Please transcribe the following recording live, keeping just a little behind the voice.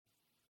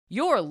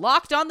You're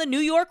Locked on the New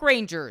York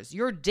Rangers,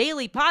 your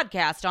daily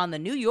podcast on the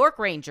New York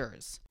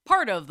Rangers.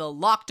 Part of the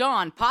Locked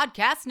On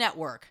Podcast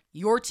Network,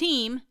 your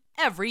team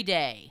every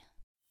day.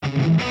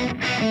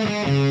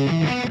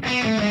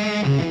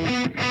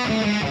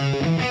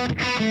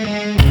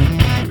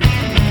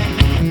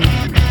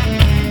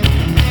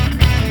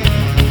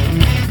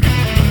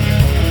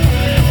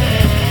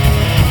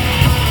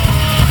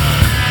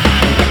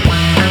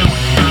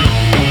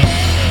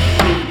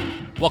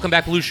 Welcome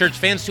back, Blue Shirts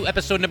fans, to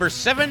episode number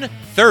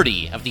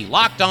 730 of the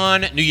Locked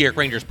On New York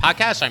Rangers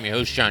podcast. I'm your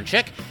host, John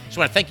Chick. Just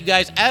want to thank you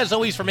guys, as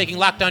always, for making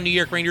Locked On New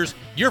York Rangers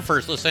your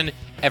first listen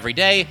every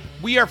day.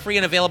 We are free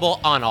and available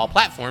on all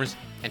platforms,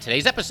 and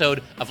today's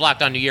episode of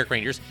Locked On New York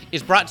Rangers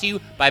is brought to you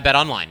by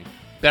BetOnline.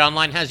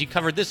 BetOnline has you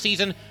covered this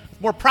season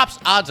with more props,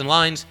 odds, and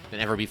lines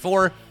than ever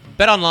before.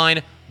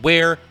 BetOnline,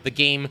 where the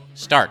game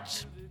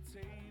starts.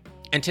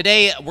 And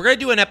today, we're going to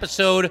do an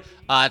episode.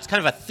 It's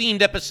kind of a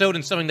themed episode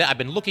and something that I've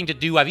been looking to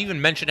do. I've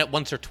even mentioned it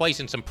once or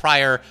twice in some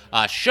prior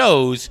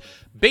shows.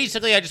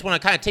 Basically, I just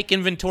want to kind of take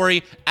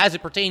inventory as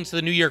it pertains to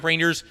the New York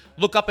Rangers,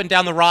 look up and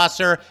down the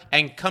roster,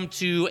 and come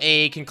to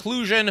a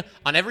conclusion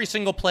on every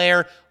single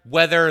player,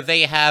 whether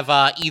they have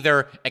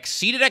either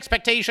exceeded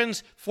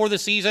expectations for the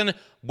season,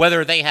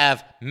 whether they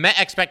have met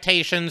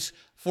expectations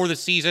for the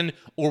season,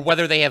 or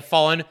whether they have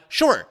fallen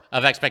short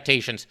of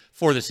expectations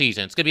for the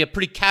season. It's going to be a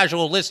pretty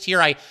casual list here.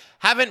 I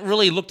haven't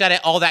really looked at it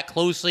all that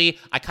closely.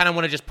 I kind of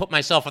want to just put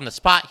myself on the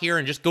spot here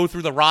and just go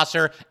through the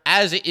roster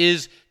as it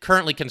is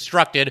currently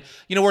constructed.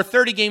 You know, we're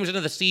 30 games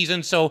into the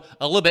season, so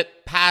a little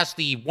bit past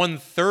the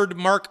 1/3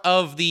 mark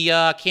of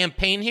the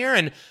campaign here,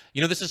 and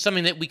you know, this is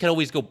something that we could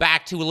always go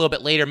back to a little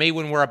bit later. Maybe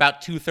when we're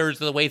about 2/3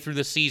 of the way through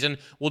the season,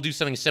 we'll do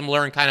something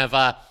similar and kind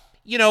of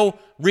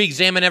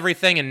re-examine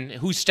everything and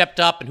who stepped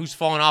up and who's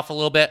fallen off a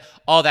little bit,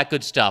 all that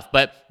good stuff.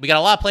 But we got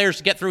a lot of players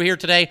to get through here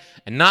today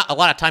and not a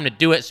lot of time to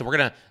do it, so we're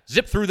going to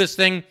zip through this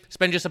thing,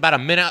 spend just about a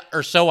minute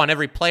or so on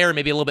every player,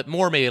 maybe a little bit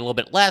more, maybe a little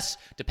bit less,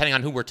 depending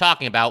on who we're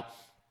talking about.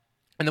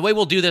 And the way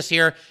we'll do this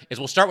here is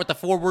we'll start with the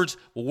forwards,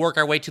 we'll work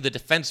our way to the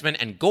defensemen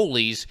and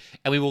goalies,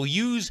 and we will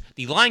use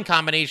the line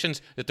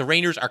combinations that the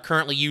Rangers are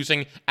currently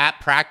using at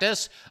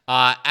practice.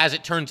 As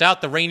it turns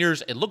out, the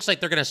Rangers, it looks like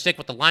they're going to stick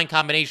with the line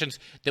combinations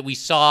that we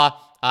saw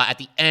at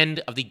the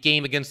end of the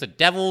game against the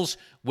Devils,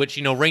 which,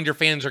 you know, Ranger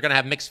fans are going to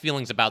have mixed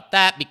feelings about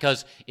that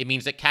because it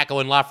means that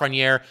Kakko and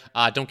Lafreniere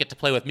don't get to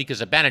play with Mika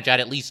Zibanejad,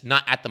 at least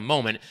not at the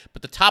moment.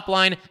 But the top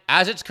line,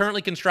 as it's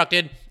currently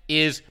constructed,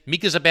 is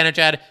Mika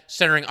Zibanejad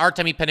centering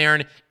Artemi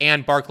Panarin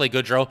and Barclay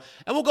Goodrow.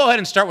 And we'll go ahead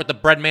and start with the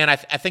bread man. I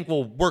think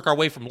we'll work our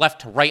way from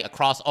left to right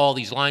across all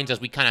these lines as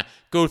we kind of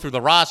go through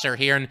the roster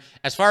here. And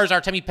as far as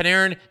Artemi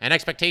Panarin and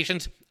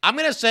expectations, I'm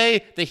going to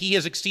say that he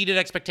has exceeded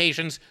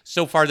expectations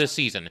so far this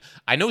season.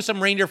 I know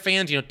some Ranger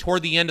fans, you know,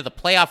 toward the end of the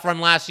playoff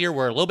run last year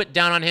were a little bit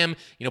down on him.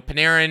 You know,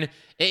 Panarin,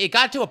 it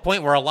got to a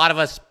point where a lot of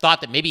us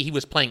thought that maybe he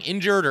was playing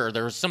injured or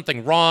there was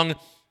something wrong.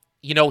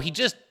 You know, he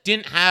just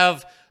didn't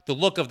have the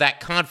look of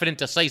that confident,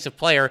 decisive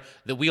player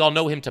that we all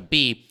know him to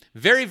be.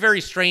 Very, very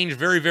strange,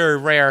 very, very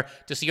rare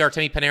to see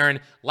Artemi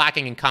Panarin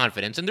lacking in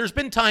confidence. And there's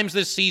been times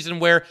this season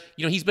where,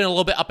 you know, he's been a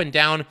little bit up and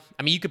down.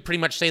 I mean, you could pretty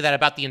much say that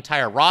about the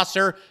entire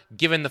roster,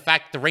 given the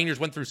fact that the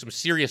Rangers went through some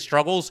serious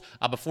struggles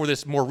before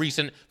this more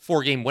recent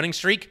 4-game winning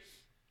streak.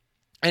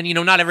 And, you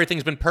know, not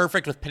everything's been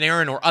perfect with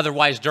Panarin or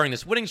otherwise during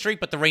this winning streak,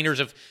 but the Rangers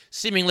have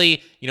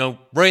seemingly, you know,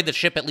 righted the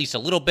ship at least a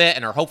little bit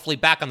and are hopefully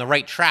back on the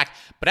right track.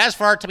 But as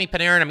for Artemi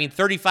Panarin, I mean,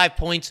 35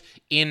 points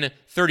in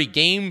 30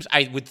 games.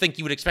 I would think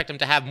you would expect him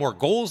to have more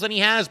goals than he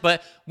has,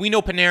 but we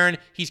know Panarin,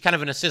 he's kind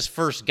of an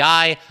assist-first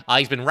guy.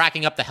 He's been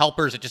racking up the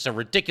helpers at just a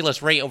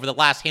ridiculous rate over the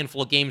last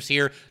handful of games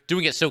here,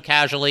 doing it so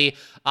casually.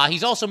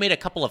 He's also made a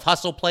couple of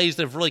hustle plays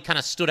that have really kind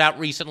of stood out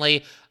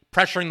recently,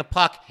 pressuring the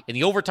puck in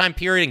the overtime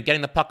period and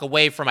getting the puck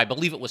away from, I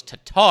believe it was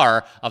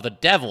Tatar of the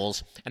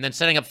Devils, and then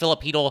setting up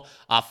Filip Chytil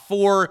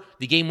for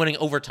the game-winning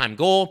overtime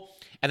goal.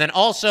 And then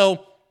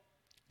also,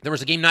 there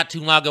was a game not too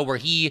long ago where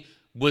he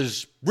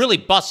was really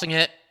busting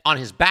it on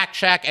his back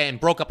check and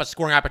broke up a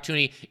scoring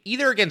opportunity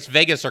either against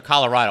Vegas or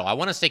Colorado. I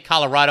want to say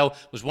Colorado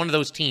was one of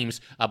those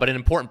teams, but an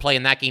important play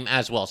in that game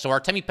as well. So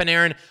Artemi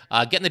Panarin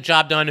getting the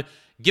job done,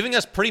 giving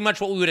us pretty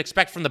much what we would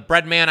expect from the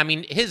bread man. I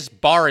mean, his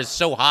bar is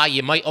so high,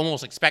 you might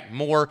almost expect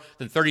more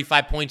than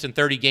 35 points in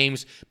 30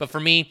 games. But for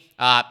me,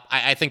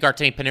 I think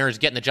Artemi Panarin is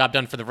getting the job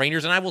done for the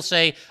Rangers. And I will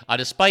say,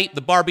 despite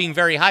the bar being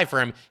very high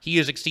for him, he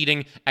is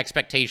exceeding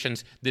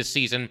expectations this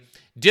season.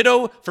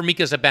 Ditto for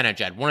Mika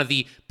Zibanejad, one of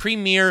the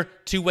premier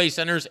two-way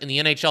centers in the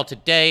NHL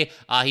today.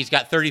 He's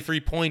got 33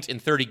 points in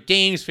 30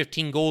 games,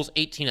 15 goals,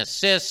 18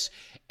 assists.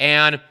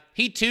 And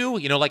he, too,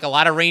 you know, like a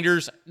lot of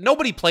Rangers,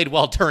 nobody played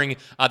well during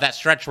that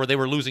stretch where they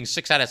were losing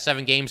 6 out of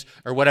 7 games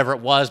or whatever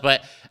it was.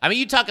 But, I mean,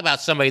 you talk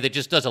about somebody that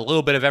just does a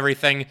little bit of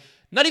everything.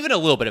 Not even a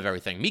little bit of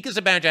everything. Mika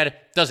Zibanejad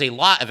does a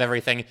lot of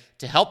everything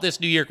to help this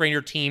New York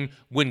Ranger team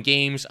win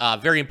games.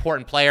 Very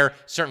important player,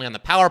 certainly on the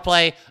power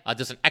play.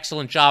 Does an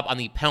excellent job on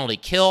the penalty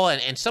kill.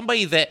 And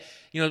somebody that,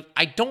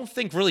 I don't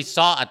think really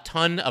saw a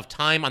ton of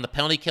time on the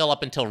penalty kill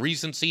up until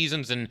recent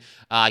seasons. And,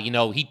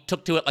 he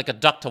took to it like a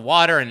duck to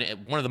water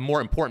and one of the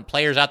more important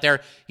players out there.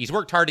 He's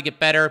worked hard to get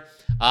better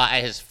at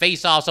his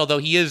faceoffs, although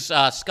he is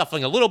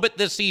scuffling a little bit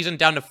this season,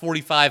 down to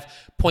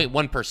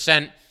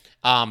 45.1%.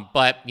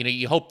 But,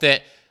 you hope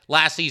that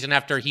last season,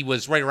 after he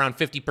was right around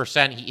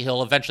 50%,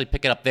 he'll eventually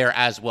pick it up there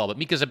as well. But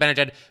Mika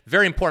Zibanejad,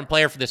 very important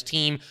player for this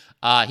team.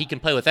 He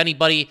can play with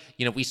anybody.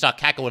 We saw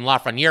Kakko and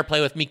Lafreniere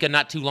play with Mika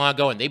not too long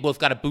ago, and they both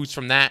got a boost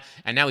from that.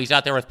 And now he's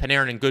out there with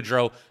Panarin and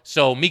Goodrow.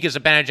 So Mika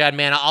Zibanejad,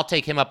 man, I'll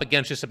take him up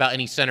against just about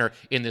any center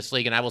in this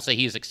league, and I will say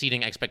he is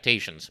exceeding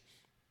expectations.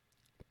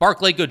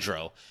 Barclay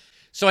Goodrow.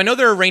 So I know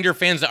there are Ranger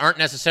fans that aren't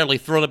necessarily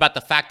thrilled about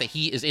the fact that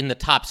he is in the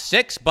top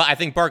 6, but I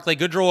think Barclay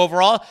Goodrow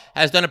overall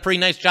has done a pretty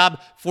nice job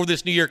for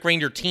this New York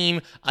Ranger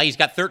team. He's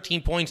got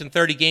 13 points in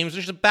 30 games,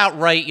 which is about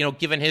right,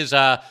 given his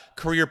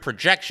career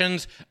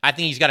projections. I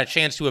think he's got a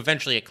chance to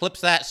eventually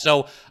eclipse that.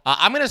 So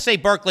I'm going to say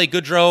Barclay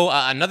Goodrow,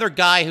 another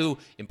guy who,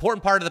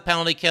 important part of the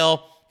penalty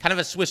kill, kind of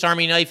a Swiss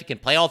Army knife. He can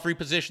play all 3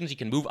 positions. He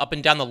can move up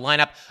and down the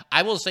lineup.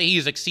 I will say he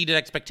has exceeded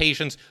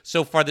expectations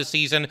so far this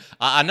season.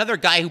 Another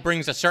guy who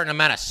brings a certain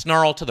amount of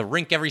snarl to the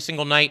rink every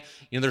single night.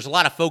 There's a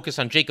lot of focus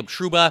on Jacob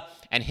Trouba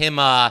and him,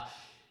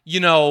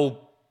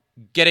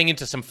 getting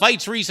into some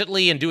fights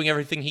recently and doing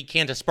everything he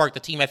can to spark the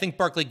team. I think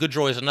Barclay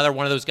Goodrow is another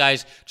one of those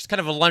guys, just kind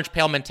of a lunch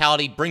pail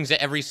mentality, brings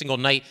it every single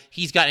night.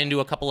 He's gotten into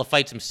a couple of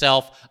fights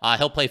himself.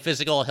 He'll play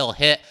physical, he'll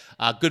hit,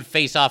 good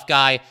face-off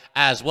guy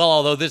as well,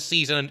 although this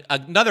season,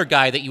 another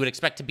guy that you would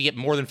expect to be at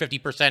more than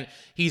 50%,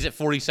 he's at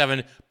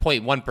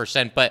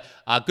 47.1%. But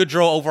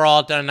Goodrow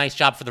overall done a nice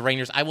job for the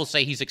Rangers. I will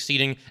say he's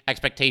exceeding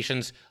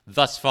expectations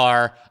thus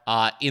far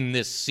in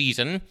this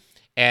season.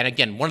 And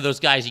again, one of those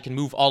guys you can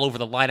move all over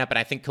the lineup, and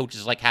I think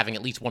coaches like having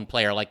at least one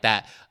player like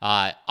that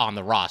on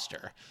the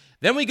roster.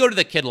 Then we go to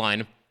the kid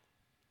line,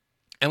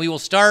 and we will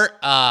start,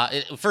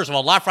 first of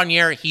all,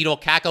 Lafreniere, Chytil,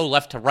 Kakko,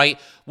 left to right.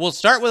 We'll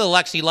start with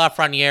Alexis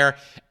Lafreniere,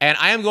 and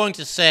I am going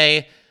to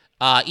say,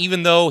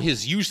 even though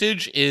his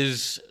usage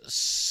is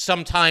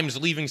sometimes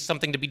leaving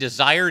something to be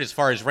desired as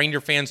far as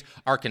Ranger fans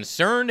are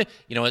concerned,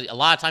 a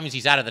lot of times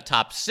he's out of the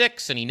top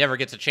 6 and he never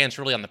gets a chance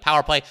really on the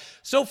power play.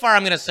 So far,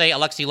 I'm going to say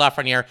Alexis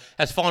Lafreniere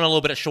has fallen a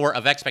little bit short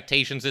of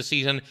expectations this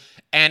season,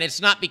 and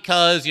it's not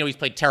because, he's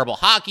played terrible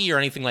hockey or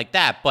anything like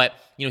that, but,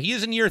 he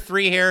is in year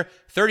 3 here,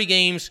 30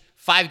 games,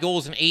 5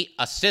 goals and 8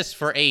 assists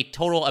for a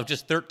total of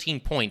just 13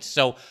 points.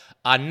 So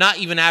not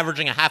even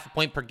averaging a half a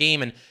point per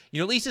game. And,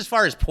 at least as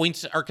far as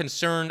points are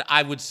concerned,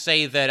 I would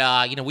say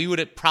that, we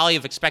would probably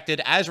have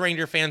expected as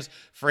Ranger fans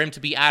for him to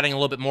be adding a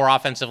little bit more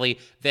offensively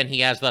than he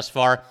has thus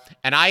far.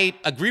 And I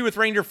agree with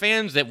Ranger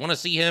fans that want to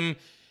see him,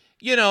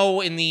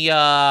 in the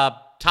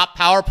top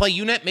power play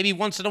unit, maybe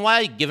once in a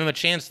while, give him a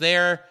chance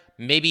there,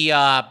 maybe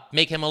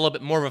make him a little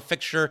bit more of a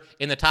fixture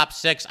in the top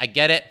 6. I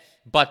get it.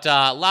 But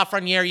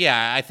Lafreniere,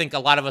 yeah, I think a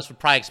lot of us would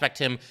probably expect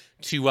him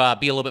to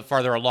be a little bit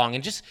farther along,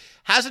 and just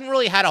hasn't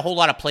really had a whole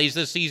lot of plays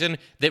this season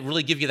that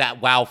really give you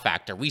that wow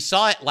factor. We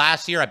saw it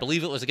last year, I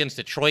believe it was against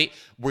Detroit,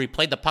 where he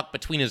played the puck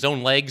between his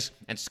own legs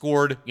and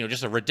scored,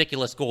 just a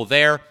ridiculous goal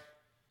there.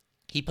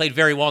 He played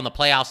very well in the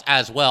playoffs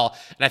as well,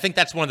 and I think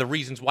that's one of the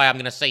reasons why I'm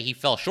going to say he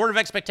fell short of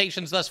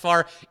expectations thus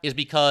far, is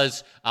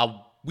because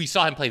we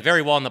saw him play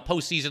very well in the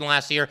postseason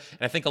last year,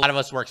 and I think a lot of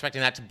us were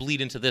expecting that to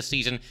bleed into this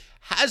season.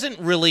 Hasn't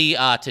really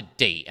to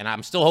date, and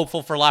I'm still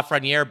hopeful for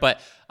Lafreniere, but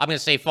I'm going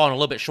to say falling a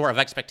little bit short of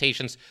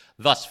expectations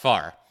thus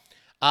far.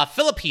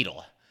 Filip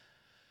Chytil.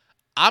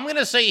 I'm going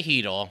to say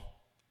Chytil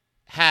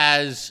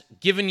has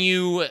given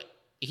you,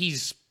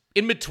 he's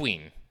in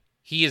between.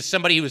 He is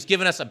somebody who has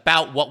given us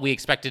about what we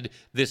expected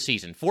this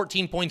season.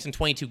 14 points in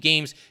 22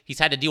 games. He's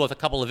had to deal with a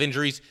couple of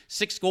injuries,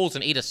 6 goals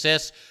and 8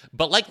 assists.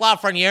 But like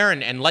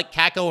Lafreniere and like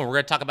Kakko, and we're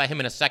going to talk about him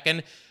in a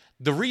second,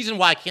 the reason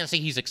why I can't say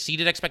he's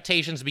exceeded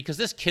expectations is because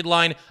this kid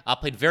line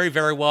played very,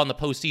 very well in the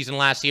postseason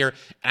last year,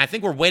 and I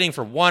think we're waiting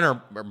for one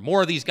or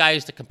more of these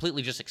guys to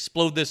completely just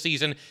explode this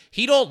season.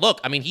 He's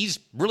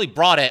really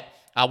brought it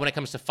when it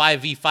comes to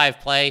 5v5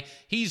 play.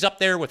 He's up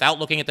there without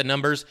looking at the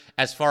numbers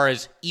as far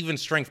as even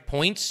strength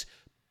points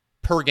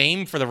per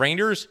game for the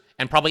Rangers,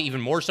 and probably even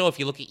more so if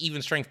you look at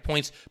even strength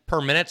points per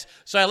minute.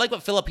 So I like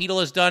what Filip Chytil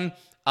has done.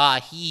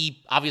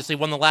 He obviously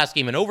won the last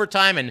game in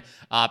overtime and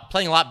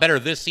playing a lot better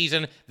this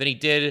season than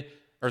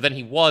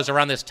he was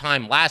around this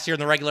time last year in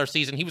the regular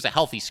season. He was a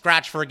healthy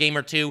scratch for a game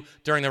or two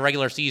during the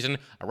regular season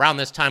around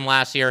this time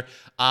last year.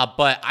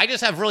 But I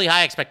just have really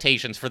high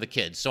expectations for the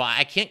kids. So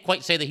I can't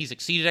quite say that he's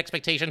exceeded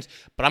expectations,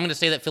 but I'm going to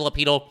say that Filip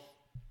Chytil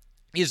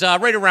is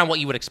right around what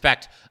you would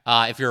expect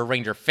if you're a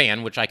Ranger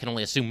fan, which I can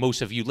only assume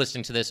most of you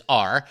listening to this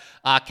are.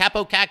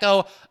 Kaapo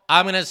Kakko,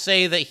 I'm going to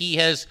say that he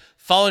has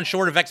fallen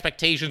short of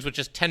expectations with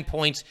just 10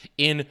 points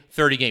in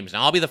 30 games.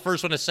 Now, I'll be the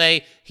first one to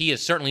say he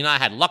has certainly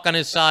not had luck on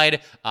his side.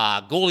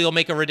 Goalie will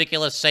make a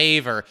ridiculous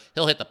save, or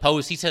he'll hit the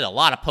post. He's hit a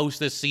lot of posts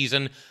this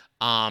season.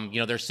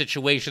 There's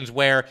situations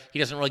where he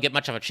doesn't really get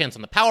much of a chance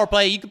on the power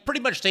play. You could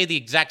pretty much say the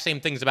exact same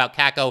things about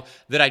Kakko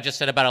that I just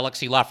said about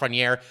Alexis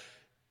Lafreniere.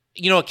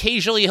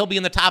 Occasionally he'll be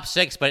in the top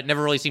 6, but it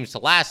never really seems to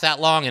last that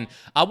long. And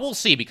we'll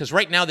see, because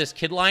right now this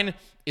kid line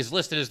is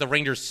listed as the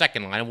Rangers'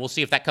 second line. And we'll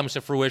see if that comes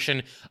to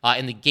fruition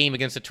in the game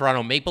against the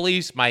Toronto Maple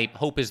Leafs. My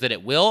hope is that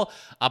it will.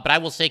 But I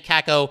will say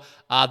Kakko,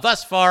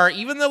 thus far,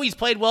 even though he's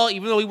played well,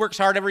 even though he works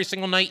hard every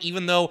single night,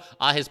 even though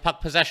his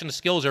puck possession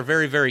skills are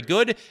very, very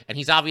good, and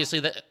he's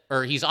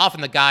he's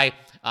often the guy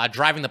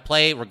driving the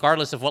play,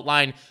 regardless of what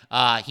line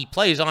he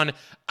plays on.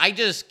 I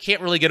just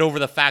can't really get over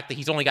the fact that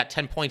he's only got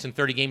 10 points in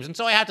 30 games, and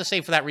so I have to say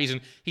for that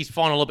reason, he's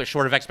fallen a little bit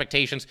short of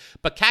expectations.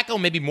 But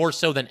Kakko, maybe more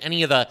so than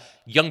any of the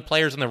young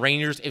players in the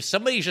Rangers, if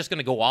somebody's just going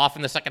to go off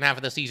in the second half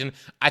of the season,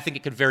 I think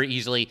it could very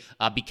easily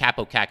be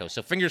Kaapo Kakko.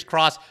 So fingers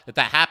crossed that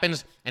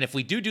happens, and if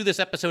we do this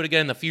episode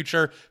again in the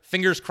future,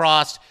 fingers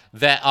crossed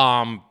that,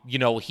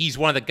 he's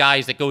one of the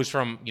guys that goes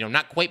from,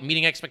 not quite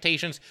meeting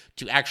expectations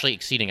to actually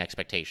exceeding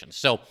expectations.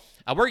 So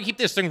we're going to keep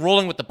this thing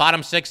rolling with the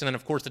bottom 6, and then,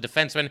 of course, the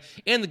defensemen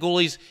and the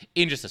goalies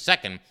in just a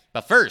second.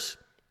 But first,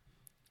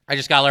 I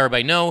just got to let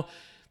everybody know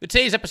that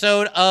today's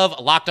episode of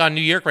Locked On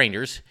New York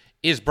Rangers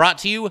is brought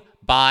to you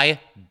by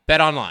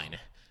BetOnline.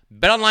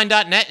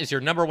 BetOnline.net is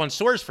your number one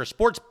source for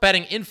sports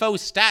betting info,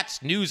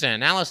 stats, news, and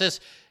analysis.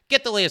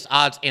 Get the latest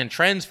odds and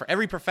trends for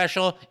every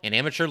professional and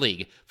amateur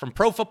league. From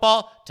pro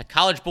football to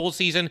college bowl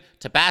season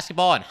to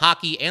basketball and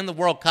hockey and the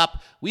World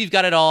Cup, we've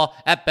got it all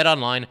at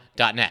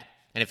BetOnline.net.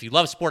 And if you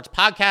love sports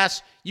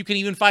podcasts, you can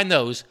even find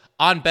those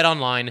on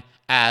BetOnline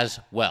as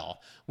well.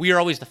 We are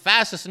always the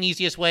fastest and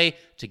easiest way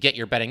to get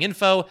your betting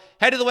info.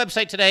 Head to the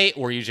website today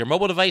or use your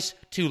mobile device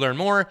to learn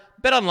more.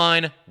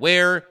 BetOnline,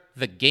 where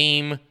the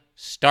game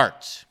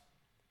starts.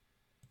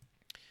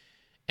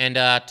 And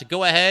to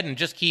go ahead and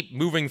just keep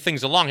moving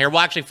things along here.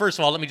 Well, actually, first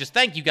of all, let me just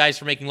thank you guys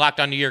for making Locked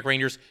On New York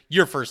Rangers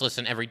your first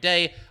listen every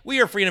day.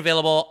 We are free and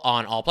available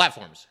on all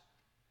platforms.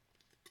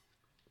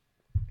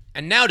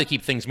 And now to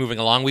keep things moving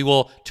along, we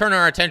will turn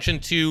our attention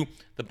to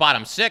the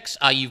bottom 6.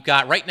 You've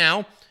got right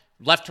now,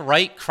 left to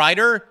right,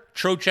 Kreider,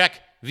 Trocheck,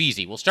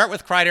 Vesey. We'll start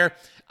with Kreider.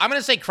 I'm going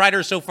to say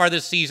Kreider so far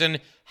this season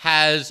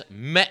has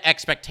met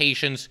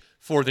expectations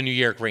for the New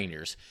York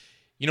Rangers.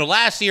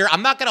 Last year,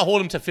 I'm not going to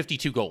hold him to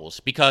 52 goals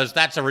because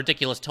that's a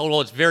ridiculous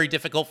total. It's very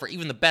difficult for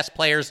even the best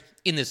players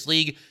in this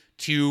league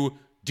to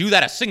do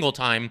that a single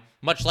time,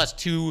 much less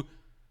 2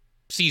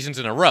 seasons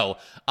in a row.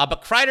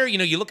 But Kreider,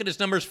 you look at his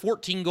numbers,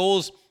 14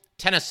 goals,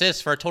 10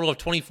 assists for a total of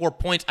 24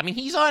 points. I mean,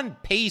 he's on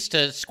pace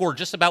to score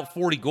just about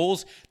 40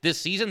 goals this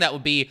season. That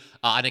would be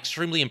an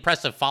extremely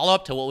impressive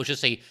follow-up to what was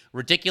just a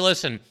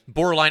ridiculous and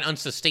borderline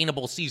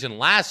unsustainable season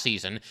last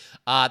season.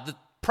 The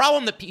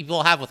problem that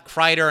people have with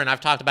Kreider, and I've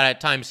talked about it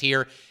at times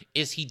here,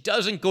 is he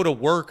doesn't go to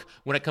work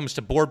when it comes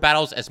to board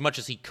battles as much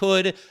as he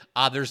could.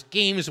 There's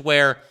games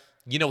where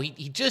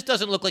he just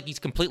doesn't look like he's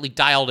completely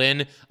dialed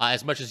in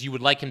as much as you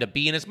would like him to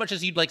be, and as much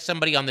as you'd like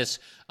somebody on this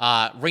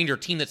Ranger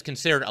team that's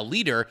considered a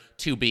leader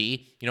to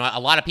be. A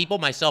lot of people,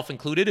 myself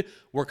included,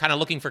 were kind of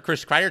looking for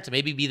Chris Kreider to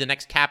maybe be the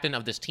next captain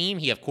of this team.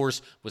 He, of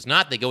course, was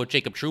not. They go with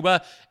Jacob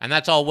Trouba, and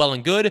that's all well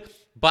and good.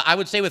 But I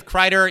would say with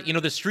Kreider,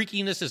 the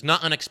streakiness is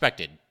not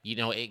unexpected.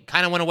 It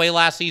kind of went away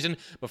last season,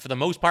 but for the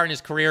most part in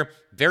his career,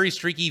 very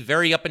streaky,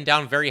 very up and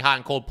down, very hot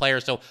and cold player.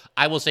 So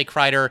I will say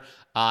Kreider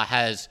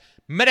has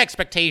met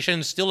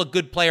expectations, still a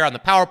good player on the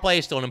power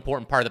play, still an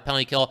important part of the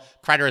penalty kill.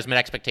 Kreider has met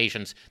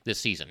expectations this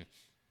season.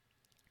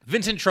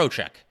 Vincent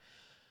Trocheck.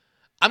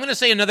 I'm going to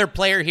say another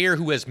player here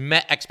who has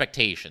met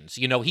expectations.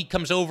 He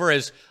comes over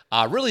as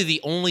really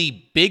the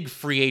only big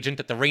free agent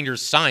that the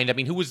Rangers signed. I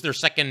mean, who was their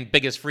second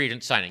biggest free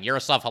agent signing?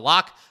 Yaroslav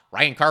Halak,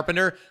 Ryan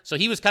Carpenter. So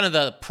he was kind of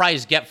the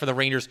prize get for the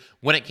Rangers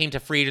when it came to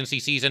free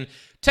agency season.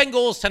 10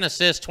 goals, 10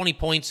 assists, 20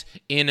 points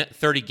in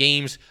 30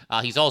 games.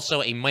 He's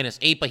also a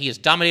 -8, but he has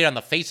dominated on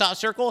the faceoff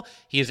circle.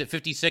 He is at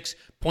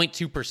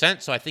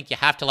 56.2%, so I think you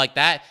have to like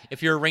that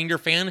if you're a Ranger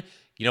fan.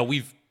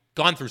 We've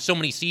gone through so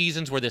many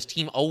seasons where this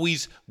team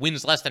always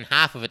wins less than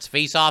half of its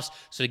faceoffs.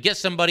 So to get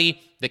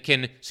somebody that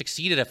can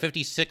succeed at a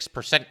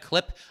 56%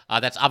 clip,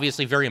 that's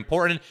obviously very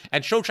important.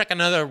 And Trocheck,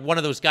 another one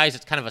of those guys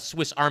that's kind of a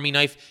Swiss Army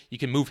knife. You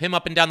can move him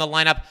up and down the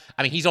lineup.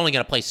 I mean, he's only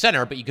going to play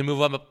center, but you can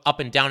move him up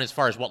and down as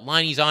far as what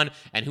line he's on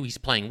and who he's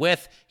playing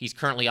with. He's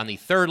currently on the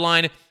third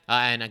line,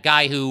 and a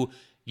guy who,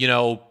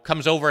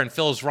 comes over and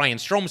fills Ryan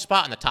Strom's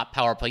spot in the top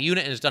power play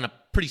unit and has done a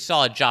pretty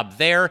solid job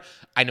there.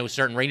 I know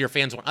certain Ranger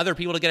fans want other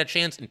people to get a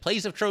chance in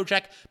place of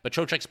Trocheck, but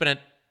Trocheck's been a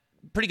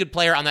pretty good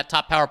player on that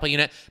top power play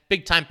unit,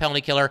 big-time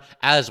penalty killer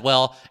as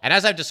well. And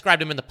as I've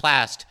described him in the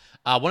past,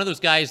 one of those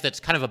guys that's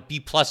kind of a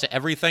B+ at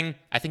everything.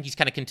 I think he's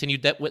kind of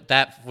continued that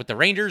with the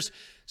Rangers.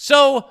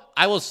 So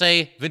I will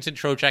say Vincent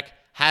Trocheck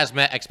has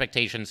met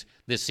expectations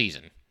this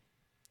season.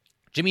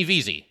 Jimmy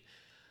Vesey.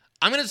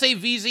 I'm going to say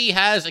Vesey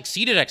has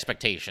exceeded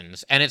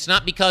expectations, and it's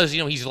not because,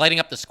 he's lighting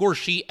up the score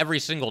sheet every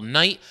single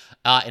night.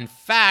 In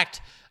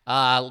fact,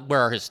 where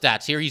are his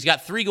stats here? He's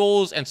got 3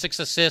 goals and 6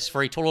 assists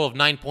for a total of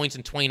 9 points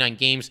in 29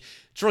 games.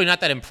 It's really not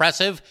that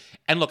impressive.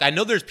 And look, I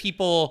know there's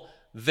people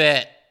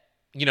that,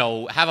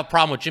 have a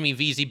problem with Jimmy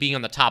Vesey being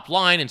on the top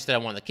line instead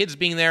of one of the kids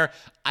being there.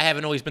 I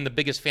haven't always been the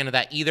biggest fan of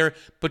that either.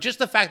 But just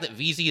the fact that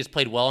Vesey has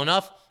played well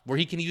enough where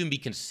he can even be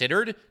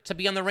considered to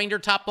be on the Ranger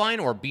top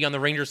line or be on the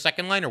Ranger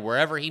second line or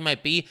wherever he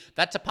might be,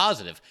 that's a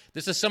positive.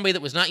 This is somebody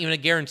that was not even a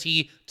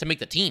guarantee to make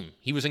the team.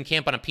 He was in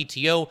camp on a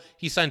PTO.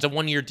 He signs a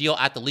one-year deal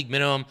at the league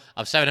minimum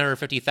of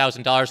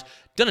 $750,000.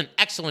 Done an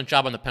excellent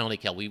job on the penalty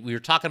kill. We were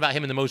talking about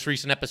him in the most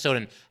recent episode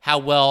and how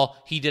well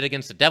he did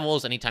against the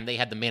Devils anytime they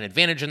had the man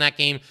advantage in that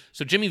game.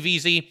 So Jimmy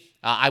Vesey,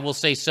 I will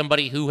say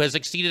somebody who has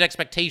exceeded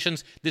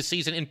expectations this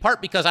season, in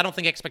part because I don't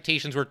think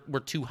expectations were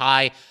too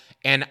high.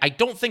 And I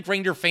don't think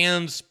Ranger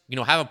fans,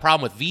 have a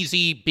problem with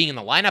Vesey being in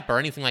the lineup or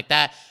anything like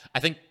that. I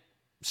think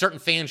certain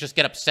fans just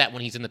get upset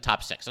when he's in the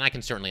top six, and I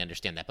can certainly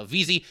understand that. But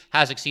Vesey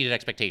has exceeded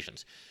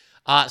expectations.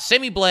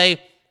 Sammy Blais,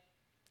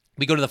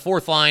 we go to the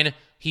fourth line.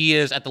 He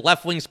is at the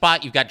left wing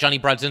spot. You've got Johnny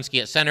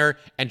Brodzinski at center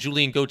and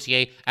Julien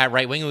Gauthier at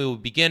right wing. We will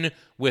begin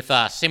with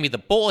Sammy the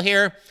Bull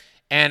here.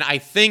 And I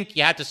think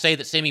you have to say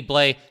that Sammy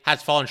Blais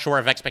has fallen short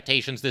of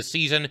expectations this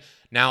season.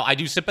 Now, I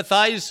do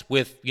sympathize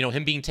with,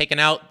 him being taken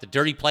out, the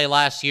dirty play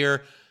last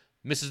year,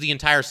 misses the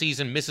entire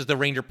season, misses the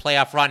Ranger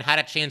playoff run, had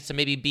a chance to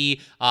maybe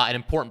be an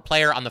important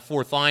player on the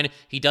fourth line.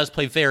 He does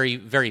play very,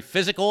 very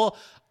physical,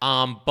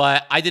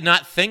 but I did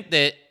not think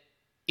that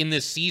in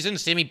this season,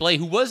 Sammy Blais,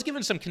 who was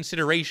given some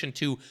consideration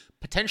to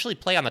potentially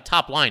play on the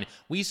top line,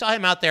 we saw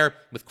him out there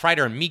with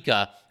Kreider and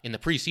Mika in the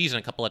preseason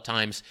a couple of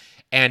times,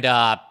 and,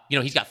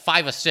 he's got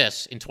 5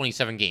 assists in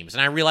 27 games.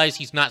 And I realize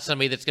he's not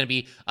somebody that's going to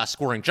be a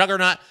scoring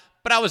juggernaut,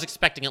 but I was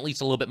expecting at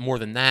least a little bit more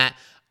than that.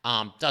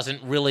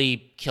 Doesn't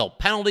really kill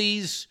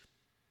penalties.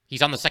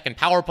 He's on the second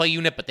power play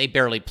unit, but they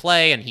barely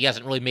play, and he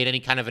hasn't really made any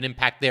kind of an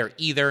impact there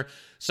either.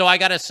 So I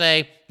got to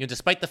say,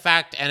 despite the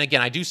fact, and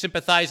again, I do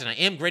sympathize, and I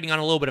am grading on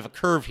a little bit of a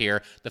curve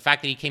here, the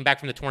fact that he came back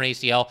from the torn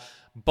ACL,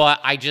 but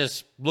I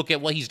just look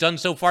at what he's done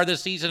so far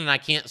this season, and I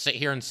can't sit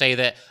here and say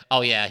that,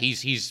 oh yeah,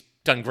 he's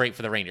done great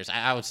for the Rangers.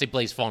 I would say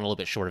Blais fallen a little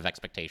bit short of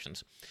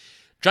expectations.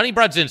 Johnny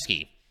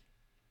Brodzinski.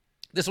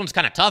 This one's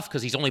kind of tough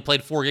because he's only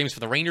played 4 games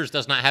for the Rangers,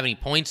 does not have any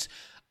points.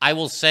 I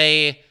will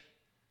say,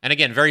 and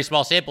again, very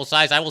small sample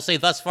size, I will say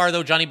thus far,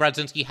 though, Johnny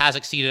Brodzinski has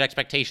exceeded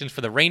expectations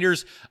for the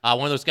Rangers.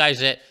 One of those guys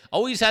that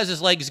always has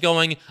his legs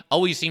going,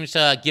 always seems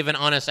to give an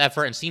honest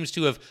effort, and seems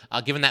to have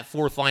given that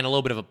fourth line a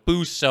little bit of a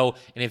boost. So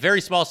in a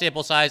very small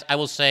sample size, I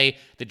will say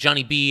that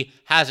Johnny B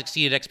has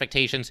exceeded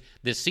expectations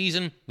this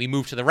season. We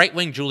move to the right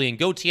wing, Julien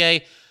Gauthier.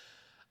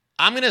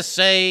 I'm going to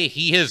say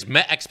he has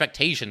met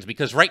expectations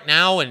because right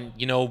now, and,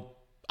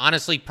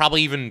 honestly,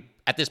 probably even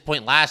at this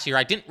point last year,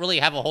 I didn't really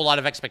have a whole lot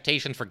of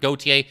expectations for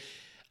Gauthier.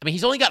 I mean,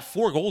 he's only got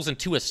 4 goals and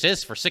 2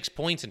 assists for 6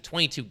 points in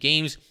 22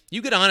 games.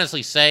 You could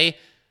honestly say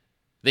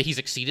that he's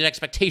exceeded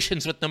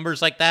expectations with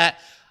numbers like that.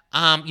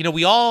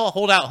 We all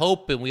hold out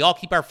hope and we all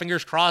keep our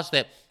fingers crossed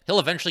that he'll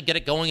eventually get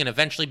it going and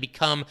eventually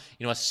become,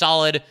 a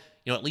solid,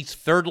 at least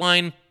third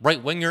line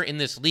right winger in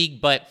this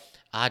league. But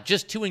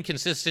just too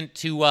inconsistent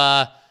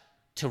to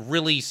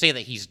really say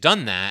that he's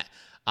done that.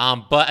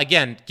 But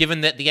again,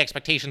 given that the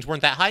expectations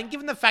weren't that high, and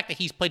given the fact that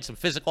he's played some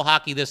physical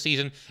hockey this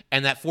season,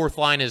 and that fourth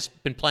line has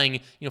been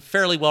playing,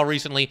 fairly well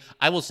recently,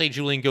 I will say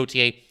Julien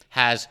Gauthier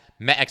has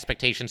met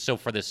expectations so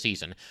far this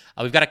season.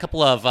 We've got a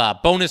couple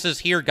of bonuses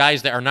here,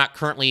 guys that are not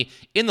currently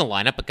in the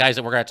lineup, but guys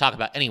that we're going to talk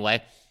about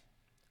anyway.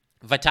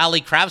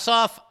 Vitaly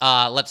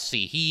Kravtsov, let's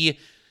see, he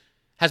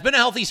has been a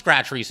healthy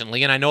scratch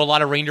recently, and I know a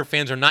lot of Ranger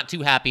fans are not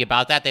too happy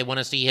about that. They want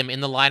to see him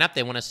in the lineup.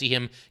 They want to see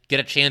him get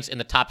a chance in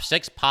the top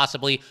 6,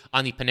 possibly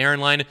on the Panarin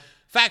line.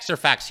 Facts are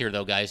facts here,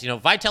 though, guys.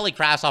 Vitaly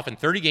Kravtsov in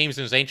 30 games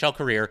in his NHL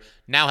career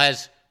now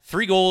has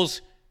 3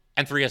 goals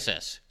and 3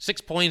 assists,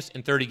 6 points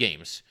in 30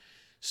 games.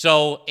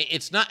 So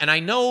it's not, and I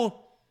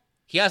know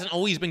he hasn't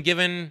always been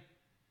given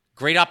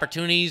great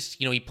opportunities.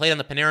 He played on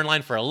the Panarin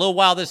line for a little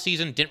while this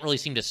season, didn't really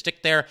seem to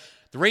stick there.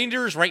 The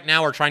Rangers right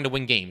now are trying to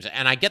win games,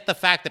 and I get the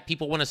fact that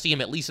people want to see him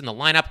at least in the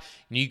lineup.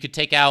 You could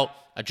take out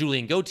a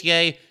Julien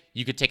Gauthier,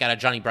 you could take out a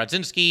Johnny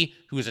Brodzinski,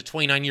 who is a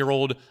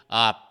 29-year-old,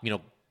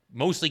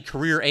 mostly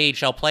career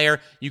AHL player.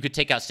 You could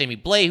take out Sammy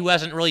Blais, who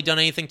hasn't really done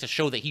anything to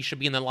show that he should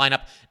be in the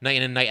lineup night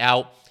in and night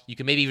out. You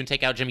could maybe even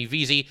take out Jimmy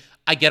Vesey.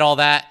 I get all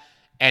that.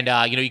 And,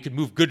 you could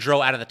move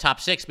Goodrow out of the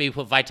top 6, maybe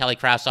put Vitaly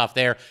Kravtsov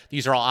there.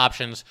 These are all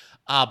options.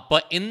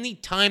 But in the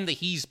time that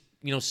he's,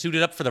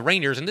 suited up for the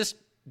Rangers, and this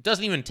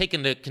doesn't even take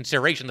into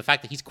consideration the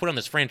fact that he's quit on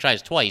this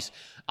franchise twice,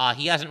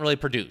 he hasn't really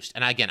produced.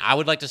 And again, I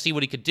would like to see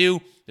what he could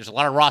do. There's a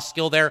lot of raw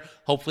skill there.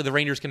 Hopefully the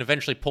Rangers can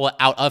eventually pull it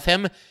out of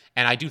him,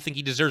 and I do think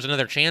he deserves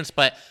another chance,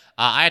 but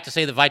I have to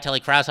say that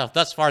Vitaly Kravtsov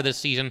thus far this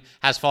season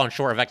has fallen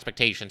short of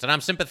expectations, and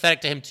I'm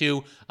sympathetic to him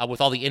too with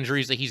all the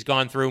injuries that he's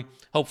gone through.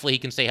 Hopefully he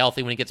can stay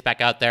healthy when he gets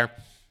back out there.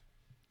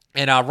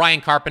 And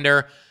Ryan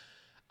Carpenter,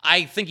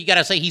 I think you got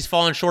to say he's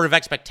fallen short of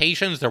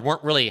expectations. There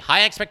weren't really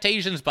high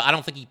expectations, but I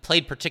don't think he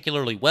played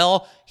particularly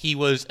well. He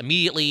was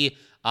immediately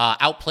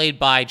outplayed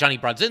by Johnny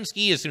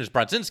Brodzinski as soon as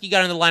Brodzinski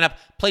got in the lineup,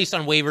 placed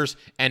on waivers,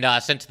 and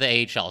sent to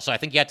the AHL. So I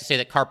think you have to say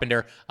that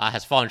Carpenter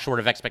has fallen short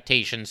of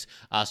expectations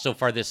so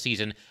far this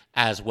season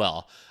as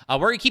well. We're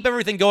going to keep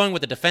everything going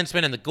with the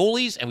defensemen and the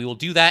goalies, and we will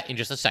do that in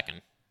just a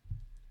second.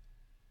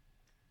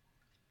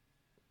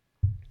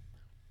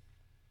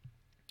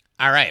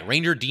 All right,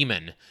 Ranger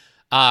Demon.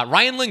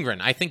 Ryan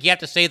Lindgren, I think you have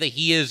to say that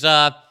he is,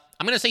 I'm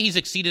going to say he's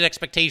exceeded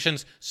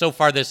expectations so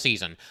far this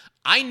season.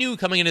 I knew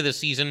coming into this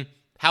season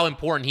how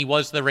important he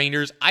was to the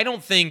Rangers. I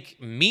don't think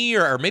me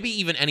or maybe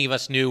even any of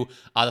us knew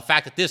the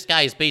fact that this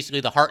guy is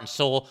basically the heart and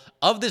soul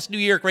of this New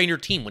York Ranger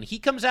team. When he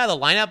comes out of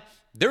the lineup,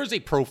 there is a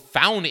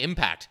profound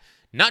impact,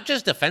 not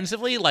just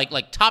defensively,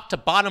 like top to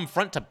bottom,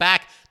 front to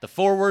back, the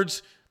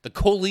forwards, the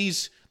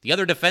goalies, the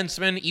other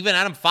defensemen, even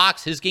Adam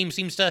Fox. His game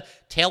seems to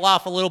tail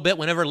off a little bit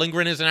whenever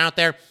Lindgren isn't out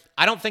there.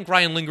 I don't think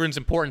Ryan Lindgren's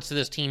importance to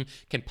this team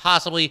can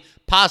possibly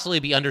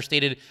be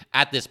understated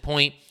at this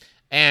point.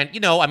 And,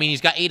 he's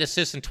got 8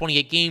 assists in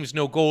 28 games,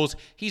 no goals.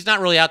 He's not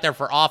really out there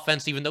for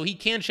offense, even though he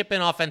can chip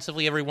in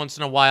offensively every once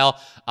in a while.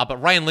 But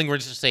Ryan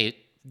Lindgren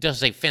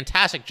does a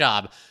fantastic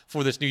job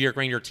for this New York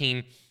Ranger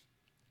team.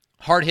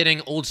 Hard-hitting,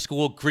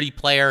 old-school, gritty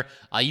player.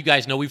 You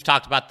guys know we've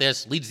talked about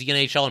this. Leads the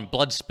NHL in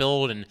blood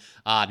spilled and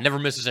never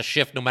misses a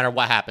shift no matter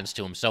what happens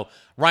to him. So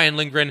Ryan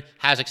Lindgren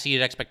has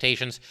exceeded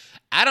expectations.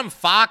 Adam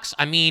Fox,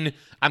 I'm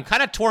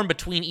kind of torn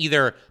between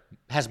either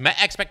has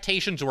met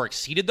expectations or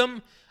exceeded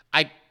them.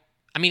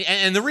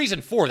 And the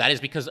reason for that is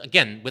because,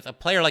 again, with a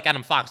player like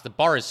Adam Fox, the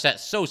bar is set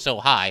so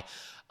high.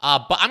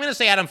 But I'm going to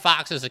say Adam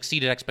Fox has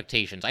exceeded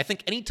expectations. I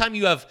think anytime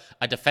you have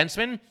a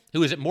defenseman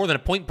who is at more than a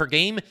point per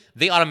game,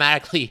 they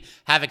automatically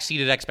have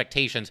exceeded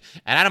expectations.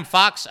 And Adam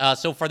Fox,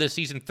 so far this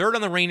season, third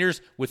on the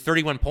Rangers with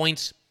 31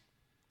 points.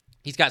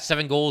 He's got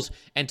 7 goals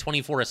and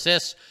 24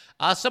 assists.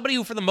 Somebody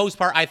who, for the most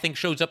part, I think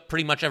shows up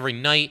pretty much every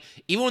night.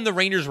 Even when the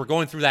Rangers were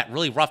going through that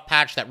really rough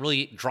patch, that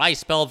really dry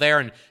spell there,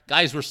 and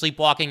guys were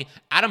sleepwalking,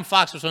 Adam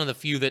Fox was one of the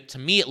few that, to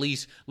me at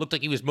least, looked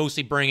like he was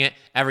mostly bringing it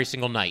every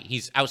single night.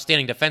 He's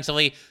outstanding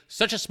defensively,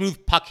 such a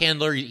smooth puck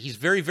handler. He's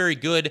very, very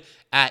good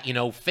at,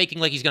 faking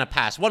like he's going to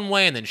pass one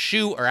way and then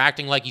shoot, or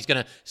acting like he's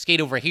going to skate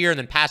over here and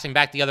then passing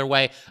back the other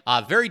way.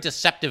 Very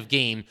deceptive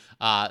game.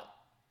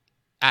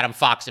 Adam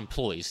Fox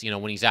employs,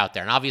 when he's out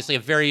there. And obviously a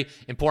very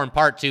important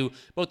part to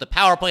both the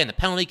power play and the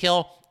penalty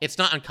kill. It's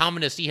not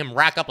uncommon to see him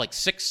rack up like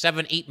 6,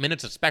 7, 8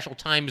 minutes of special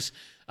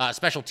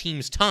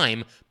teams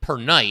time per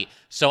night.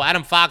 So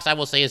Adam Fox, I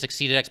will say, has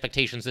exceeded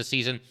expectations this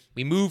season.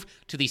 We move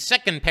to the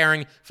second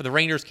pairing for the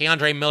Rangers,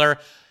 K'Andre Miller.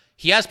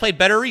 He has played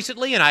better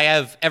recently, and I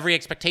have every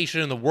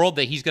expectation in the world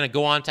that he's going to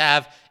go on to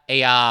have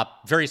a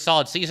very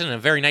solid season and a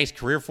very nice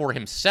career for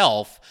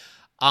himself.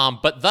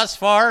 But thus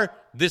far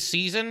this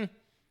season,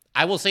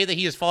 I will say that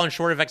he has fallen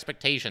short of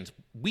expectations.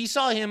 We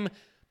saw him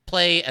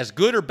play as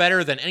good or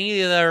better than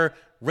any other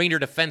Ranger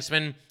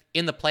defenseman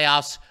in the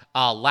playoffs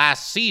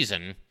last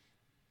season.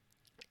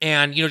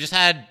 And, just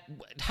had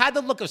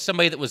the look of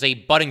somebody that was a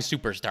budding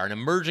superstar, an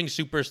emerging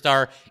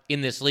superstar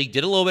in this league.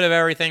 Did a little bit of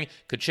everything,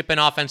 could chip in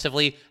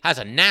offensively, has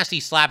a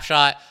nasty slap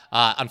shot.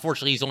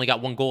 Unfortunately, he's only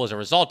got 1 goal as a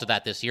result of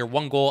that this year.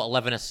 1 goal,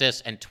 11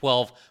 assists, and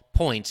 12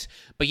 points.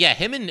 But yeah,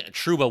 him and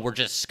Trouba were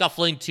just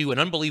scuffling to an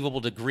unbelievable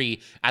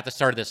degree at the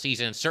start of the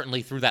season, and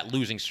certainly through that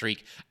losing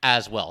streak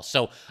as well.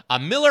 So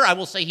Miller, I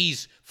will say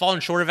he's fallen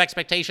short of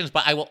expectations,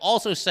 but I will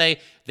also say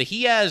that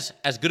he has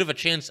as good of a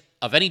chance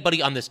of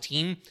anybody on this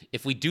team.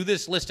 If we do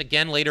this list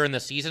again later in the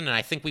season, and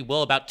I think we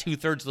will about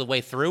 2/3 of the way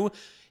through,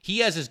 he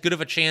has as good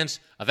of a chance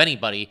of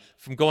anybody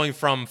from going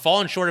from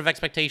falling short of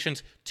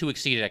expectations to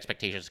exceeded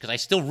expectations, because I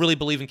still really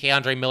believe in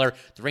K'Andre Miller.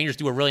 The Rangers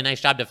do a really nice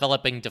job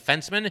developing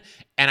defensemen,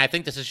 and I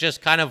think this is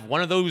just kind of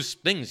one of those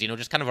things,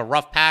 just kind of a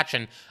rough patch,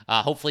 and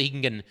hopefully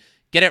he can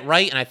get it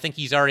right, and I think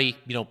he's already,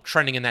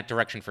 trending in that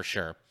direction for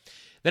sure.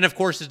 Then, of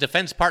course, his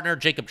defense partner,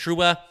 Jacob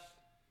Trouba.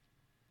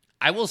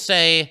 I will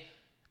say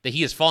that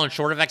he has fallen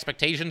short of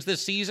expectations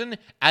this season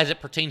as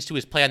it pertains to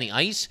his play on the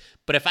ice.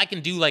 But if I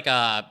can do like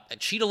a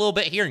cheat a little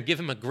bit here and give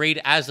him a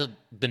grade as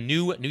the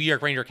new New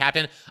York Ranger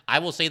captain, I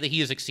will say that he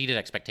has exceeded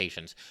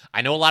expectations.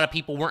 I know a lot of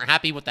people weren't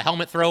happy with the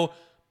helmet throw.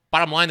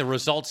 Bottom line, the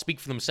results speak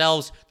for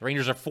themselves. The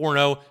Rangers are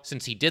 4-0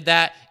 since he did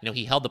that.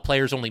 He held the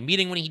players-only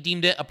meeting when he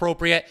deemed it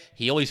appropriate.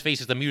 He always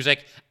faces the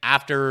music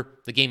after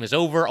the game is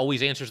over,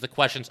 always answers the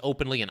questions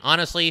openly and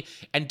honestly,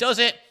 and does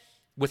it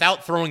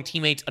without throwing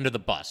teammates under the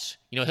bus.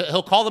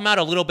 He'll call them out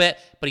a little bit,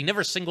 but he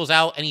never singles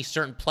out any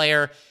certain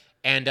player.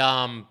 And,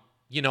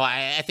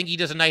 I think he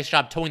does a nice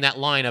job towing that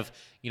line of,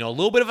 a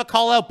little bit of a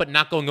call out, but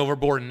not going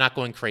overboard and not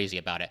going crazy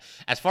about it.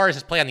 As far as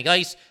his play on the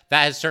ice,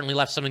 that has certainly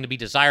left something to be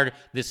desired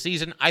this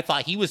season. I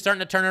thought he was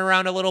starting to turn it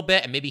around a little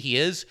bit, and maybe he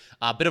is.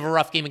 A bit of a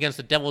rough game against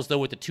the Devils, though,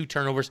 with the 2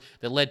 turnovers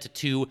that led to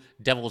 2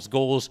 Devils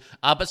goals.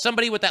 But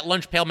somebody with that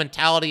lunch pail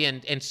mentality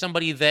and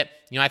somebody that,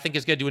 I think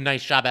is going to do a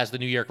nice job as the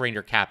New York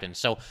Ranger captain.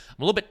 So I'm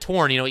a little bit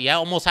torn. You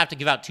almost have to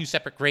give out 2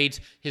 separate grades.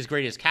 His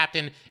grade as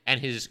captain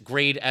and his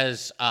grade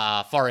as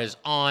far as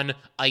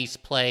on-ice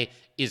play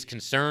is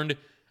concerned.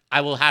 I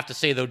will have to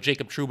say, though,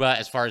 Jacob Trouba,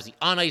 as far as the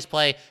on-ice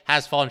play,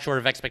 has fallen short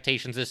of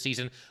expectations this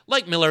season.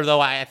 Like Miller,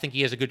 though, I think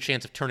he has a good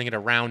chance of turning it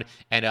around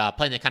and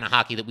playing the kind of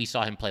hockey that we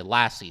saw him play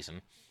last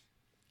season.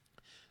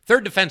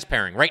 Third defense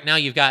pairing. Right now,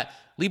 you've got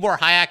Libor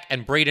Hajek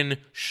and Braden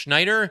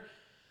Schneider.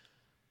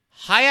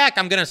 Hajek,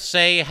 I'm going to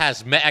say,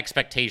 has met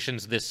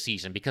expectations this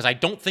season because I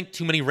don't think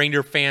too many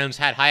Ranger fans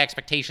had high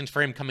expectations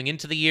for him coming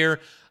into the year.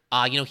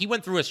 He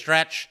went through a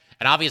stretch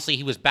And obviously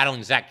he was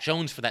battling Zach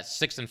Jones for that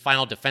sixth and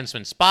final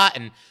defenseman spot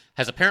and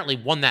has apparently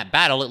won that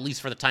battle, at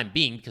least for the time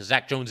being, because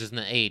Zach Jones is in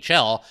the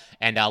AHL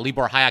and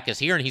Libor Hajek is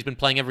here and he's been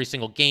playing every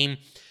single game.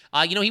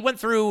 He went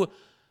through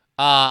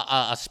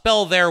a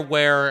spell there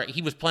where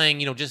he was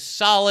playing, just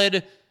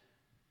solid,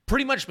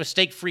 pretty much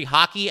mistake-free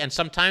hockey, and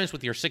sometimes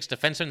with your sixth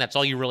defenseman, that's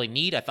all you really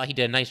need. I thought he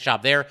did a nice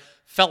job there.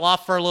 Fell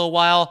off for a little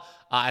while.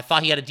 I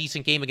thought he had a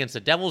decent game against the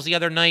Devils the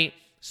other night.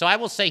 So I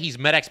will say he's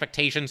met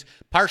expectations,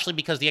 partially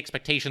because the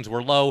expectations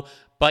were low.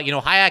 But,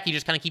 Hajek, you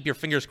just kind of keep your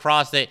fingers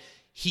crossed that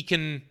he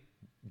can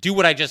do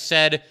what I just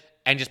said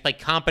and just play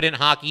competent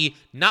hockey,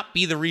 not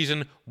be the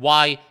reason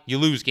why you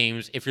lose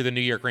games if you're the New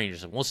York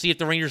Rangers. And we'll see if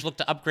the Rangers look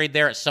to upgrade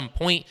there at some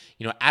point,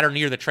 at or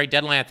near the trade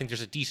deadline. I think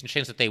there's a decent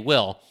chance that they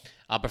will.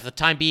 But for the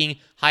time being,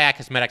 Hajek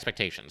has met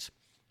expectations.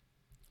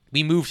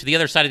 We move to the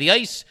other side of the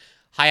ice.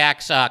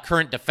 Hayek's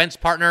current defense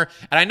partner.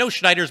 And I know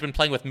Schneider's been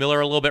playing with Miller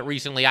a little bit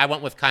recently. I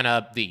went with kind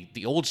of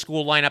the old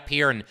school lineup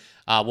here, and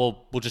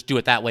we'll just do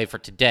it that way for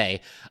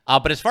today.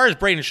 But as far as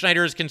Braden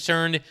Schneider is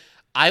concerned,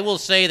 I will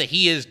say that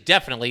he is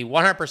definitely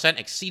 100%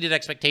 exceeded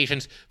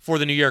expectations for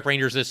the New York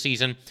Rangers this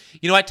season.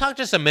 I talked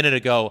just a minute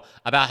ago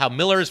about how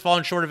Miller has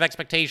fallen short of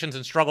expectations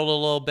and struggled a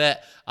little bit.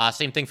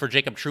 Same thing for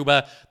Jacob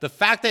Trouba. The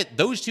fact that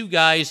those two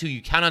guys who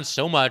you count on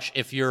so much,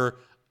 if you're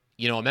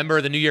a member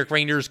of the New York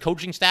Rangers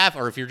coaching staff,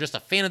 or if you're just a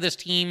fan of this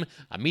team,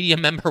 a media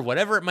member,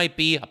 whatever it might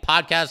be, a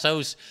podcast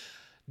host,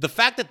 the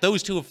fact that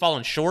those two have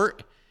fallen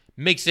short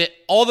makes it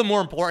all the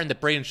more important that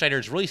Braden Schneider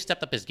has really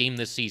stepped up his game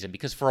this season,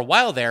 because for a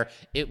while there,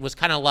 it was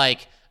kind of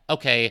like,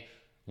 okay,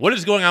 what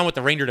is going on with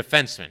the Ranger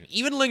defensemen?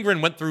 Even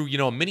Lindgren went through,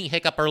 a mini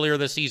hiccup earlier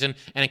this season,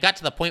 and it got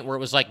to the point where it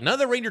was like, none of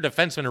the Ranger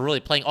defensemen are really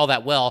playing all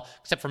that well,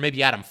 except for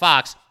maybe Adam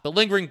Fox, but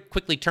Lindgren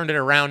quickly turned it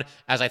around,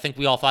 as I think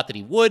we all thought that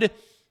he would.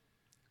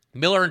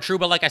 Miller and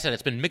Trouba, like I said,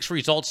 it's been mixed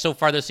results so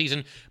far this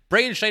season.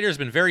 Braden Schneider has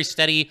been very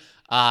steady,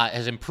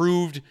 has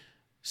improved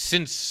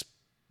since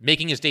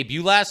making his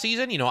debut last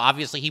season.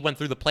 Obviously he went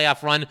through the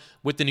playoff run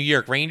with the New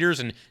York Rangers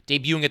and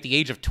debuting at the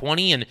age of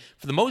 20, and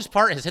for the most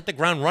part has hit the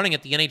ground running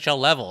at the NHL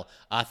level.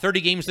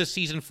 30 games this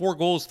season, 4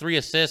 goals, 3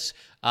 assists,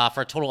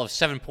 for a total of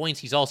 7 points.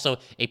 He's also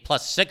a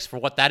 +6 for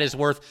what that is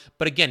worth.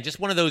 But again,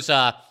 just one of those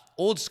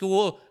old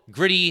school,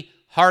 gritty,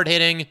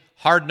 hard-hitting,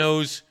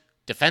 hard-nosed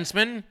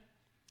defensemen.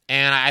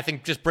 And I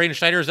think just Braden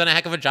Schneider has done a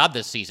heck of a job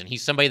this season.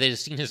 He's somebody that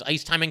has seen his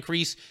ice time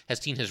increase, has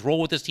seen his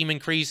role with his team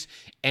increase,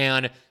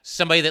 and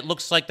somebody that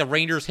looks like the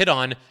Rangers hit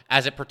on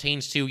as it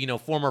pertains to,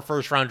 former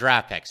first-round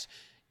draft picks.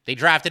 They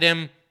drafted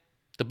him.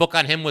 The book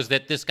on him was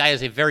that this guy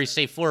is a very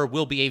safe floor,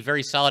 will be a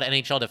very solid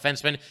NHL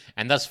defenseman,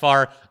 and thus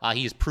far,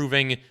 he is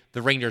proving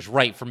the Rangers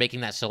right for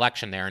making that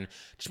selection there. And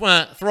just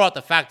want to throw out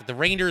the fact that the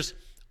Rangers,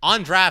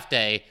 on draft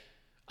day,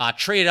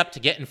 traded up to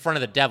get in front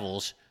of the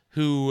Devils,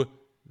 who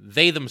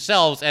they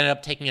themselves ended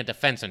up taking a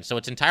defenseman. So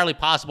it's entirely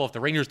possible if the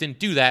Rangers didn't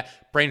do that,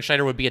 Braden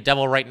Schneider would be a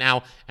Devil right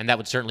now, and that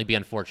would certainly be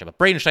unfortunate. But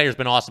Braden Schneider's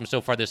been awesome so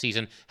far this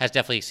season, has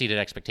definitely exceeded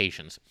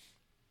expectations.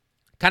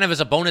 Kind of as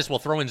a bonus, we'll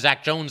throw in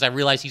Zach Jones. I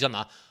realize he's on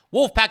the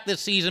Wolfpack this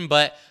season,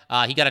 but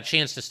he got a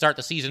chance to start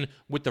the season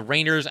with the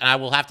Rangers, and I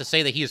will have to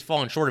say that he has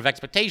fallen short of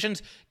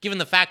expectations, given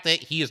the fact that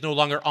he is no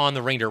longer on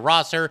the Ranger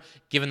roster,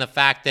 given the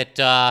fact that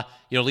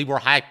Libor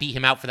Hajek beat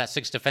him out for that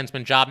sixth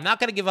defenseman job. I'm not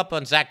going to give up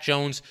on Zach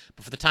Jones,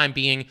 but for the time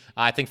being,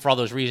 I think for all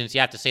those reasons,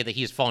 you have to say that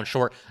he has fallen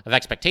short of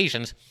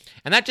expectations.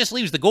 And that just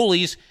leaves the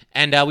goalies,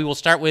 and we will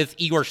start with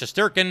Igor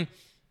Shesterkin.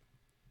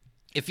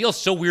 It feels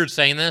so weird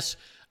saying this.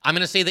 I'm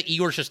going to say that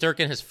Igor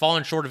Shesterkin has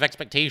fallen short of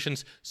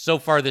expectations so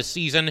far this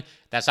season.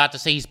 That's not to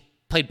say he's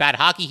played bad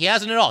hockey. He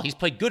hasn't at all. He's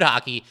played good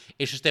hockey.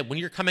 It's just that when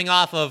you're coming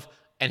off of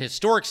an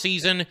historic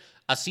season,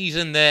 a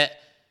season that,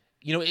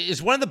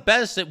 is one of the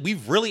best that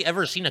we've really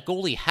ever seen a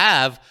goalie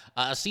have,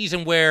 a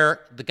season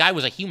where the guy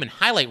was a human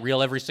highlight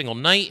reel every single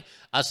night,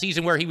 a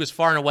season where he was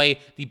far and away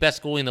the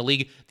best goalie in the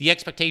league, the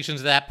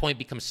expectations at that point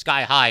become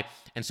sky high.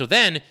 And so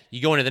then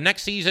you go into the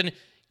next season,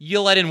 you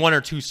let in 1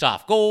 or 2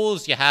 soft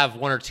goals, you have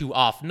 1 or 2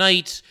 off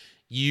nights,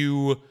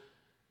 you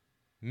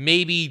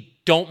maybe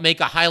don't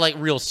make a highlight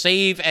reel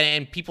save,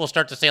 and people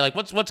start to say, like,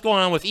 what's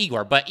going on with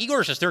Igor? But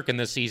Igor Shesterkin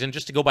this season,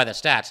 just to go by the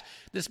stats,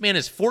 this man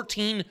is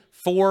 14,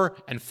 4,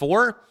 and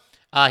 4.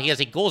 He has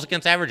a goals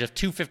against average of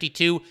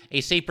 .252,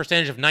 a save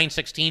percentage of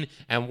 .916,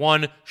 and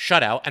 1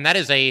 shutout, and that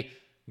is a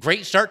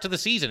great start to the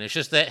season. It's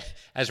just that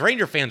as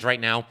Ranger fans right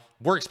now,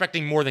 we're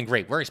expecting more than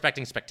great. We're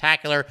expecting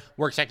spectacular.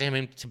 We're expecting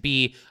him to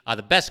be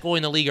the best goalie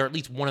in the league, or at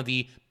least one of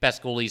the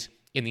best goalies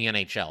in the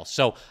NHL.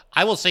 So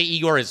I will say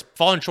Igor has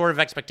fallen short of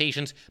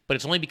expectations, but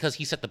it's only because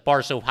he set the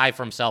bar so high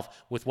for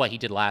himself with what he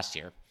did last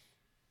year.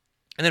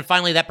 And then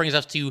finally, that brings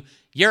us to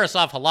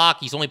Yaroslav Halak.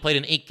 He's only played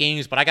in 8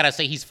 games, but I got to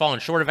say he's fallen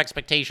short of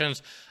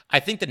expectations. I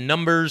think the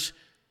numbers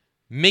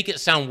make it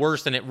sound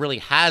worse than it really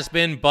has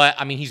been, but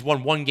I mean, he's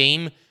won 1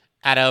 game,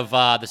 out of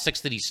the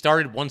 6 that he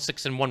started,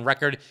 1-6-1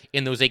 record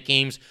in those 8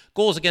 games.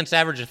 Goals against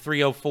average of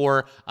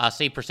 304,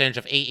 save percentage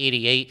of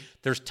 888.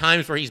 There's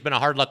times where he's been a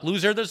hard luck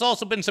loser. There's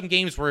also been some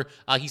games where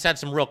he's had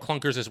some real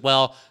clunkers as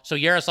well. So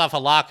Yaroslav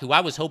Halak, who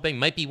I was hoping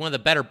might be one of the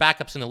better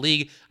backups in the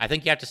league, I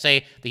think you have to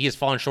say that he has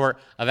fallen short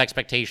of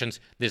expectations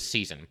this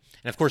season.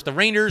 And of course, the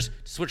Rangers,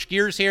 switch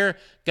gears here,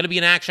 going to be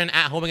in action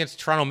at home against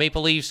the Toronto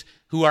Maple Leafs,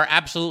 who are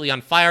absolutely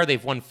on fire.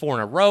 They've won 4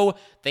 in a row.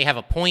 They have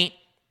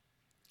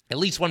at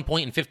least 1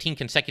 point in 15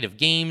 consecutive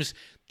games.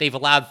 They've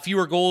allowed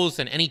fewer goals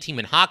than any team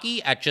in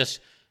hockey at just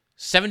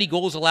 70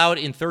 goals allowed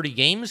in 30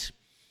 games.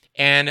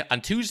 And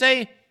on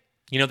Tuesday,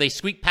 they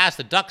squeaked past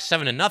the Ducks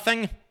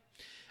 7-0.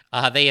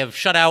 They have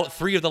shut out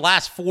 3 of the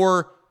last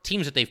 4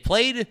 teams that they've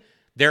played.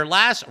 Their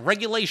last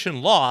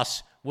regulation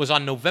loss was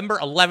on November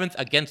 11th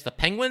against the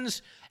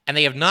Penguins, and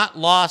they have not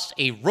lost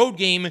a road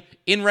game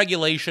in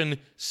regulation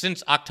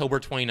since October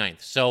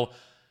 29th. So,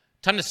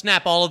 time to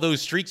snap all of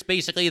those streaks,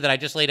 basically, that I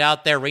just laid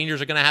out there.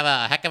 Rangers are going to have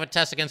a heck of a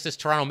test against this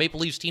Toronto Maple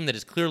Leafs team that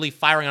is clearly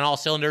firing on all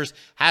cylinders,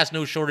 has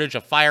no shortage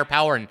of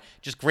firepower and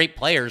just great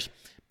players.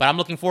 But I'm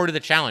looking forward to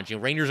the challenge.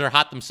 Rangers are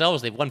hot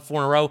themselves. They've won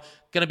 4 in a row.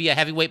 Going to be a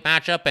heavyweight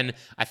matchup. And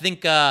I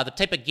think the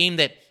type of game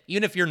that,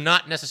 even if you're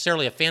not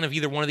necessarily a fan of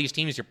either one of these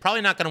teams, you're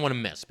probably not going to want to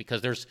miss,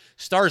 because there's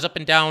stars up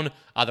and down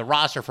the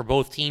roster for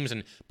both teams,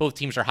 and both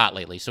teams are hot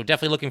lately. So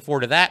definitely looking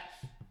forward to that.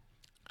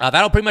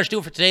 That'll pretty much do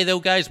it for today, though,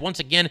 guys. Once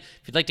again,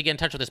 if you'd like to get in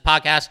touch with this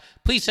podcast,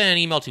 please send an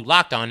email to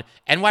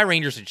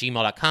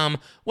lockedonnyrangers@gmail.com.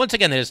 Once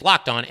again, that is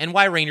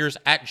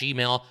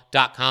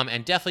lockedonnyrangers@gmail.com.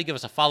 And definitely give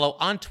us a follow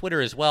on Twitter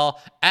as well,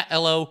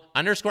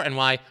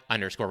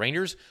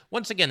 @LO_NY_Rangers.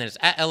 Once again, that is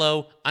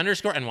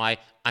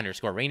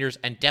 @LO_NY_Rangers.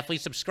 And definitely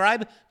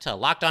subscribe to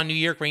Locked On New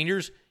York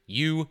Rangers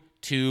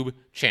YouTube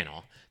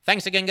channel.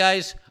 Thanks again,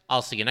 guys.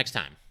 I'll see you next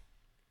time.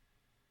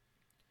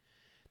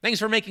 Thanks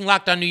for making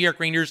Locked On New York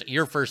Rangers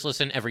your first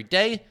listen every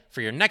day.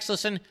 For your next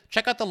listen,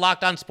 check out the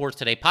Locked On Sports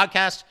Today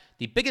podcast,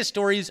 the biggest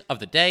stories of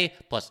the day,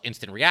 plus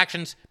instant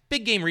reactions,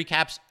 big game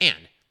recaps, and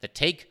the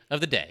take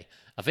of the day.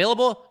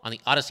 Available on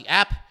the Odyssey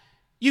app,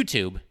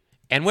 YouTube,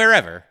 and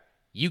wherever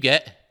you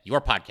get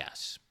your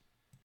podcasts.